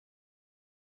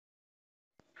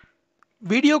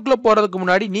வீடியோக்குள்ள போறதுக்கு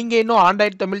முன்னாடி நீங்க இன்னும்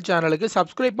ஆண்ட்ராய்ட் தமிழ் சேனலுக்கு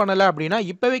சப்ஸ்கிரைப் பண்ணல அப்படின்னா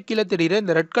இப்பவே கீழே தெரியுற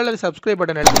இந்த ரெட் கலர் சப்ஸ்கிரைப்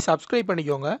பட்டன் அழுத்தி சப்ஸ்கிரைப்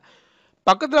பண்ணிக்கோங்க.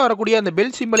 பக்கத்துல வரக்கூடிய அந்த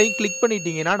பெல் சிம்பலையும் கிளிக்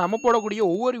பண்ணிட்டீங்கன்னா நம்ம போடக்கூடிய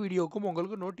ஒவ்வொரு வீடியோக்கும்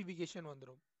உங்களுக்கு நோட்டிஃபிகேஷன்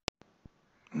வந்துடும்.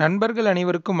 நண்பர்கள்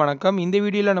அனைவருக்கும் வணக்கம். இந்த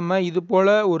வீடியோவில் நம்ம இது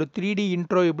போல் ஒரு 3D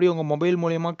இன்ட்ரோ எப்படி உங்கள் மொபைல்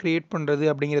மூலயமா க்ரியேட் பண்ணுறது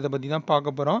அப்படிங்கிறத பற்றி தான்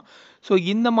பார்க்க போகிறோம். ஸோ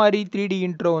இந்த மாதிரி 3D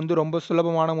இன்ட்ரோ வந்து ரொம்ப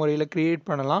சுலபமான முறையில் க்ரியேட்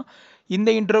பண்ணலாம். இந்த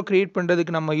இன்ட்ரோ க்ரியேட்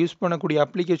பண்ணுறதுக்கு நம்ம யூஸ் பண்ணக்கூடிய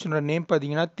அப்ளிகேஷனோட நேம்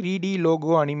பார்த்தீங்கன்னா 3D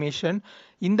லோகோ அனிமேஷன்.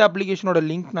 இந்த அப்ளிகேஷனோட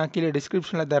லிங்க் நான் கீழே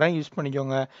டிஸ்கிரிப்ஷனில் தரேன், யூஸ்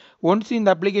பண்ணிக்கோங்க. ஒன்ஸ் இந்த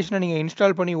அப்ளிகேஷனை நீங்கள்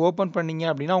இன்ஸ்டால் பண்ணி ஓப்பன் பண்ணீங்க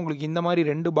அப்படின்னா உங்களுக்கு இந்த மாதிரி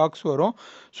 2 பாக்ஸ் வரும்.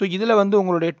 ஸோ இதில் வந்து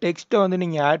உங்களுடைய டெக்ஸ்ட்டை வந்து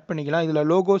நீங்கள் ஆட் பண்ணிக்கலாம். இதில்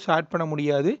லோகோஸ் ஆட் பண்ண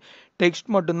முடியாது, டெக்ஸ்ட்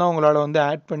மட்டும்தான் உங்களால் வந்து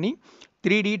ஆட் பண்ணி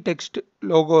 3D டெக்ஸ்ட்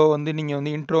லோகோ வந்து நீங்கள்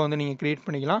வந்து இன்ட்ரோ வந்து நீங்கள் க்ரியேட்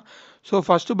பண்ணிக்கலாம். ஸோ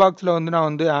ஃபஸ்ட்டு பாக்ஸில் வந்து நான்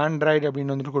வந்து ஆண்ட்ராய்டு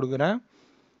அப்படின்னு வந்துட்டு கொடுக்குறேன்.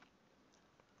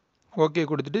 ஓகே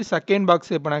கொடுத்துட்டு செகண்ட்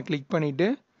பாக்ஸ் இப்போ நான் கிளிக் பண்ணிவிட்டு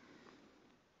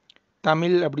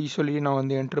தமிழ் அப்படி சொல்லி நான்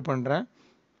வந்து என்ட்ரு பண்ணுறேன்.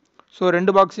 ஸோ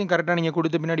 2 பாக்ஸையும் கரெக்டாக நீங்கள்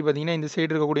கொடுத்த பின்னாடி பார்த்தீங்கன்னா இந்த சைடு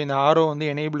இருக்கக்கூடிய இந்த ஆரோ வந்து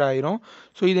எனேபிள் ஆயிரும்.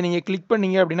 ஸோ இதை நீங்கள் கிளிக்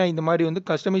பண்ணீங்க அப்படின்னா இந்த மாதிரி வந்து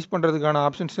கஸ்டமைஸ் பண்ணுறதுக்கான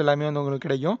ஆப்ஷன்ஸ் எல்லாமே வந்து உங்களுக்கு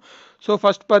கிடைக்கும். ஸோ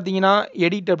ஃபஸ்ட் பார்த்தீங்கன்னா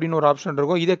எடிட் அப்படின்னு ஒரு ஆப்ஷன்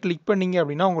இருக்கும். இதை கிளிக் பண்ணீங்க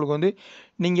அப்படின்னா உங்களுக்கு வந்து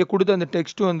நீங்கள் கொடுத்த அந்த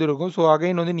டெக்ஸ்ட்டு வந்து இருக்கும். ஸோ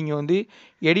அகைன் வந்து நீங்கள் வந்து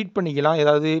எடிட் பண்ணிக்கலாம்.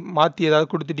 ஏதாவது மாற்றி ஏதாவது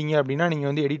கொடுத்துட்டீங்க அப்படின்னா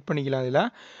நீங்கள் வந்து எடிட் பண்ணிக்கலாம் இதில்.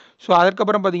 ஸோ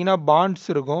அதுக்கப்புறம் பார்த்தீங்கன்னா பாண்ட்ஸ்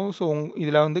இருக்கும். ஸோ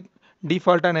இதில் வந்து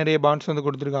டிஃபால்ட்டாக நிறைய பாண்ட்ஸ் வந்து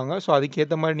கொடுத்துருக்காங்க. ஸோ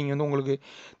அதுக்கேற்ற மாதிரி நீங்கள் வந்து உங்களுக்கு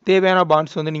தேவையான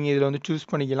பாண்ட்ஸ் வந்து நீங்கள் இதில் வந்து சூஸ்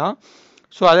பண்ணிக்கலாம்.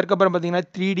 ஸோ அதற்கப்புறம் பார்த்தீங்கன்னா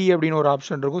 3D அப்படின்னு ஒரு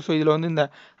ஆப்ஷன் இருக்கும். ஸோ இதில் வந்து இந்த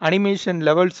அனிமேஷன்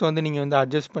லெவல்ஸ் வந்து நீங்கள் வந்து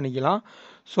அட்ஜஸ்ட் பண்ணிக்கலாம்.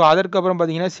 ஸோ அதற்கப்புறம்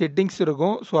பார்த்தீங்கன்னா செட்டிங்ஸ்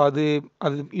இருக்கும். ஸோ அது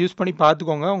யூஸ் பண்ணி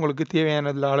பார்த்துக்கோங்க உங்களுக்கு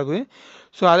தேவையானதில் அளவு.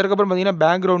 ஸோ அதற்கப்புறம் பார்த்தீங்கன்னா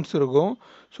பேக்ரவுண்ட்ஸ் இருக்கும்.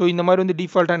 ஸோ இந்த மாதிரி வந்து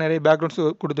டிஃபால்ட்டாக நிறைய பேக்ரவுண்ட்ஸ்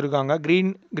கொடுத்துருக்காங்க.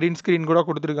 க்ரீன் ஸ்க்ரீன் கூட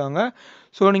கொடுத்துருக்காங்க.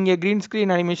 ஸோ நீங்கள் க்ரீன்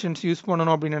ஸ்க்ரீன் அனிமேஷன்ஸ் யூஸ்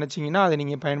பண்ணணும் அப்படின்னு நினச்சிங்கன்னா அதை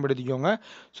நீங்கள் பயன்படுத்திக்கோங்க.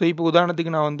 ஸோ இப்போ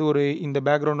உதாரணத்துக்கு நான் வந்து இந்த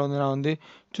பேக்ரவுண்ட் வந்து நான் வந்து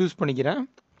சூஸ் பண்ணிக்கிறேன்.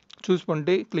 சூஸ்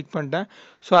பண்ணிட்டு கிளிக் பண்ணிட்டேன்.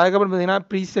 ஸோ அதுக்கப்புறம் பார்த்தீங்கன்னா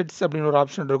ப்ரீசெட்ஸ் அப்படின்னு ஒரு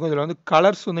ஆப்ஷன் இருக்கும். இதில் வந்து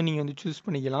கலர்ஸ் வந்து நீங்கள் வந்து சூஸ்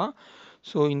பண்ணிக்கலாம்.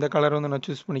 ஸோ இந்த கலர் வந்து நான்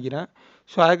சூஸ் பண்ணிக்கிறேன்.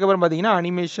 ஸோ அதுக்கப்புறம் பார்த்தீங்கன்னா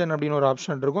அனிமேஷன் அப்படின்னு ஒரு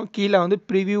ஆப்ஷன் இருக்கும். கீழே வந்து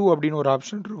ப்ரிவ்யூ அப்படின்னு ஒரு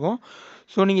ஆப்ஷன் இருக்கும்.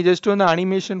 ஸோ நீங்கள் ஜஸ்ட் வந்து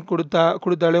அனிமேஷன்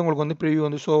கொடுத்தாலே உங்களுக்கு வந்து ப்ரிவ்யூ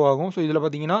வந்து ஷோ ஆகும். ஸோ இதில்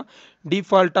பார்த்தீங்கன்னா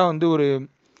டிஃபால்ட்டாக வந்து ஒரு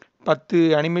 10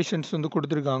 அனிமேஷன்ஸ் வந்து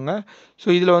கொடுத்துருக்காங்க. ஸோ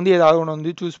இதில் வந்து ஏதாவது ஒன்று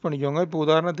வந்து சூஸ் பண்ணிக்கோங்க. இப்போ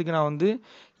உதாரணத்துக்கு நான் வந்து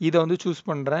இதை வந்து சூஸ்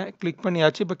பண்ணுறேன். கிளிக்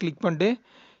பண்ணியாச்சு. இப்போ கிளிக் பண்ணிட்டு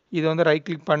இதை வந்து ரைட்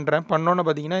கிளிக் பண்ணுறேன். பண்ணோன்னு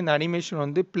பார்த்தீங்கன்னா இந்த அனிமேஷன்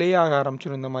வந்து ப்ளே ஆக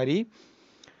ஆரம்பிச்சிடும் இந்த மாதிரி.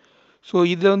 ஸோ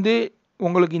இதில் வந்து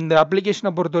உங்களுக்கு இந்த அப்ளிகேஷனை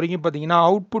பொறுத்த வரைக்கும் பார்த்தீங்கன்னா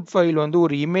அவுட்புட் ஃபைல் வந்து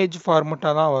ஒரு இமேஜ்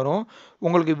ஃபார்மெட்டாக தான் வரும்.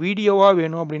 உங்களுக்கு வீடியோவாக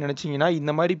வேணும் அப்படின்னு நினச்சிங்கன்னா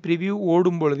இந்த மாதிரி ப்ரிவ்யூ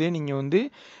ஓடும் பொழுதே நீங்கள் வந்து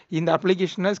இந்த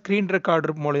அப்ளிகேஷனை ஸ்க்ரீன்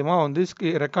ரெக்கார்டர் மூலயமா வந்து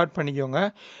ரெக்கார்ட் பண்ணிக்கோங்க.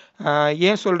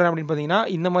 ஏன் சொல்கிறேன் அப்படின்னு பார்த்தீங்கன்னா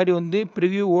இந்த மாதிரி வந்து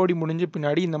ப்ரிவ்யூ ஓடி முடிஞ்ச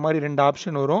பின்னாடி இந்த மாதிரி 2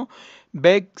 ஆப்ஷன் வரும்.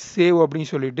 பேக் சேவ்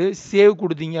அப்படின்னு சொல்லிட்டு சேவ்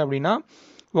கொடுத்தீங்க அப்படின்னா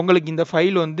உங்களுக்கு இந்த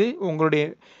ஃபைல் வந்து உங்களுடைய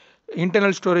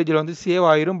இன்டர்னல் ஸ்டோரேஜில் வந்து சேவ்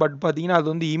ஆயிரும். பட் பார்த்தீங்கன்னா அது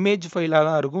வந்து இமேஜ் ஃபைலாக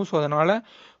தான் இருக்கும். ஸோ அதனால்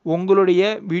உங்களுடைய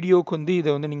வீடியோவுக்கு வந்து இதை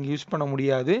வந்து நீங்கள் யூஸ் பண்ண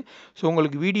முடியாது. ஸோ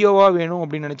உங்களுக்கு வீடியோவாக வேணும்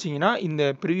அப்படின்னு நினச்சிங்கன்னா இந்த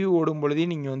ப்ரிவ்யூ ஓடும் பொழுதே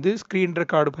நீங்கள் வந்து ஸ்க்ரீன்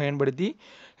ரெக்கார்டு பயன்படுத்தி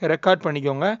ரெக்கார்ட்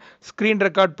பண்ணிக்கோங்க. ஸ்க்ரீன்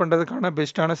ரெக்கார்ட் பண்ணுறதுக்கான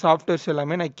பெஸ்ட்டான சாஃப்ட்வேர்ஸ்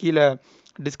எல்லாமே நான் கீழே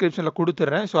டிஸ்கிரிப்ஷனில்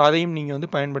கொடுத்துட்றேன். ஸோ அதையும் நீங்கள் வந்து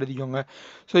பயன்படுத்திக்கோங்க.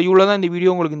 ஸோ இவ்வளோ தான் இந்த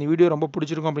வீடியோ. உங்களுக்கு இந்த வீடியோ ரொம்ப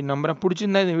பிடிச்சிருக்கும் அப்படின்னு நம்புறேன்.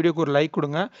 பிடிச்சிருந்தா இந்த வீடியோக்கு ஒரு லைக்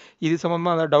கொடுங்க. இது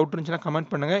சம்மந்தமாக ஏதாவது டவுட் இருந்துச்சுன்னா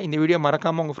கமெண்ட் பண்ணுங்கள். இந்த வீடியோ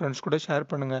மறக்காமல் உங்கள் ஃப்ரெண்ட்ஸ் கூட ஷேர்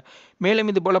பண்ணுங்கள்.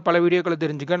 மேலும் இது போல் பல வீடியோக்களை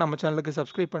தெரிஞ்சுக்க நம்ம சேனலுக்கு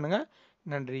சப்ஸ்கிரைப் பண்ணுங்கள்.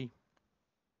 நன்றி.